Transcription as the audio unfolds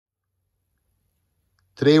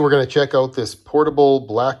Today we're going to check out this portable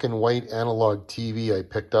black and white analog TV I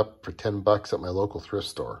picked up for 10 bucks at my local thrift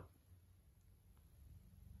store.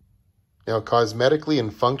 Now, cosmetically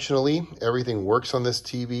and functionally, everything works on this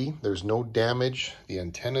TV. There's no damage. The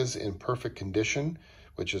antenna's in perfect condition,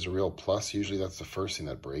 which is a real plus. Usually that's the first thing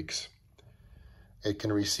that breaks. It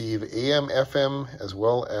can receive AM, FM, as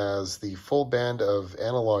well as the full band of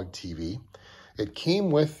analog TV. It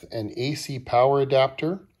came with an AC power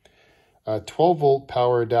adapter, a 12-volt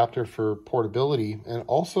power adapter for portability, and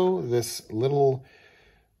also this little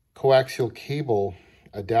coaxial cable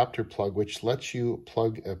adapter plug, which lets you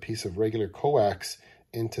plug a piece of regular coax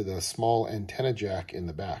into the small antenna jack in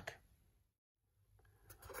the back.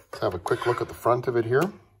 Let's have a quick look at the front of it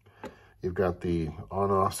here. You've got the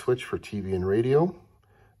on-off switch for TV and radio,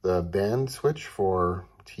 the band switch for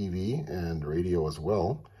TV and radio as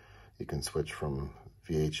well. You can switch from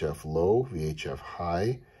VHF low, VHF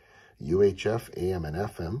high, UHF, AM and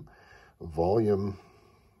FM, volume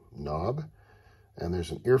knob, and there's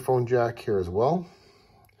an earphone jack here as well.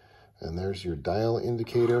 And there's your dial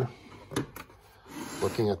indicator.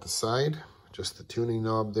 Looking at the side, just the tuning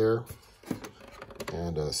knob there,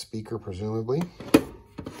 and a speaker presumably.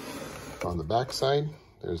 On the back side,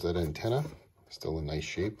 there's that antenna, still in nice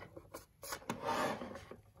shape.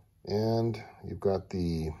 And you've got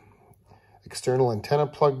the external antenna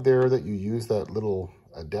plug there that you use that little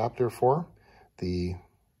adapter for, the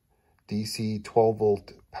DC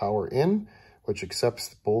 12-volt power in, which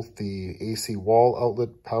accepts both the AC wall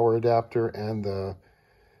outlet power adapter and the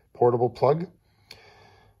portable plug.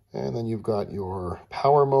 And then you've got your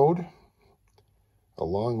power mode,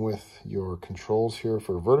 along with your controls here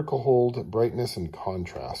for vertical hold, brightness, and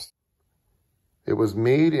contrast. It was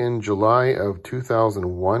made in July of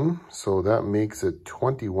 2001, so that makes it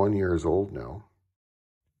 21 years old now.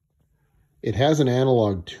 It has an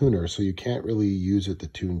analog tuner, so you can't really use it to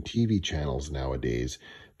tune TV channels nowadays,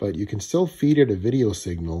 but you can still feed it a video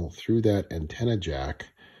signal through that antenna jack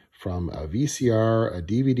from a VCR, a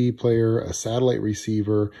DVD player, a satellite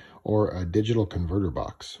receiver, or a digital converter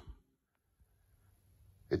box.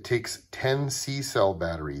 It takes 10 C-cell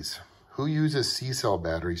batteries. Who uses C-cell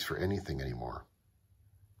batteries for anything anymore?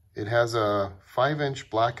 It has a 5-inch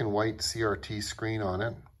black and white CRT screen on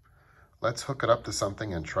it. Let's hook it up to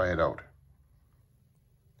something and try it out.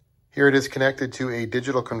 Here it is connected to a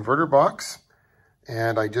digital converter box,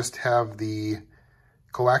 and I just have the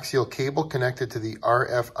coaxial cable connected to the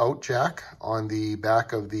RF out jack on the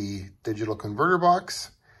back of the digital converter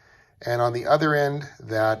box, and on the other end,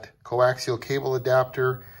 that coaxial cable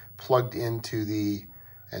adapter plugged into the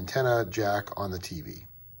antenna jack on the TV.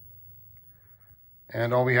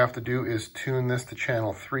 And all we have to do is tune this to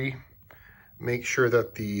channel 3. Make sure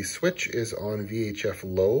that the switch is on VHF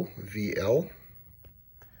low, VL.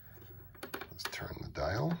 Let's turn the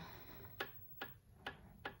dial.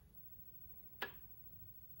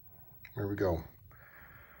 There we go.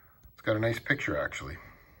 It's got a nice picture actually.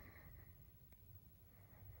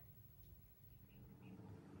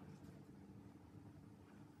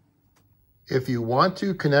 If you want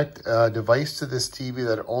to connect a device to this TV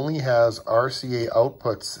that only has RCA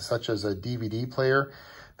outputs, such as a DVD player,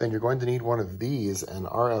 then you're going to need one of these, an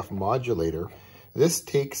RF modulator. This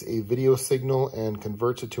takes a video signal and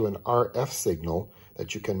converts it to an RF signal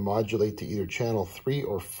that you can modulate to either channel 3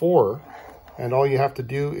 or 4. And all you have to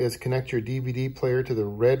do is connect your DVD player to the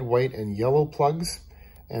red, white, and yellow plugs,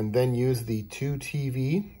 and then use the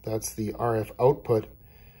 2TV, that's the RF output,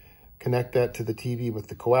 connect that to the TV with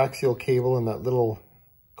the coaxial cable and that little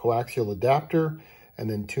coaxial adapter, and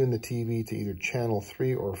then tune the TV to either channel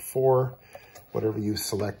 3 or 4, whatever you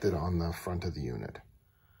selected on the front of the unit.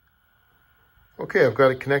 Okay, I've got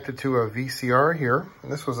it connected to a VCR here,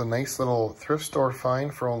 and this was a nice little thrift store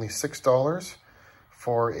find for only $6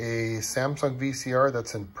 for a Samsung VCR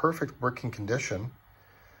that's in perfect working condition.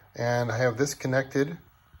 And I have this connected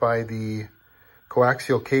by the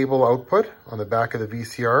coaxial cable output on the back of the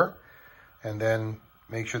VCR, and then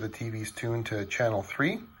make sure the TV is tuned to channel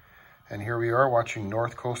 3. And here we are watching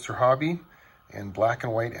Northcoaster Hobby in black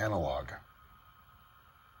and white analog.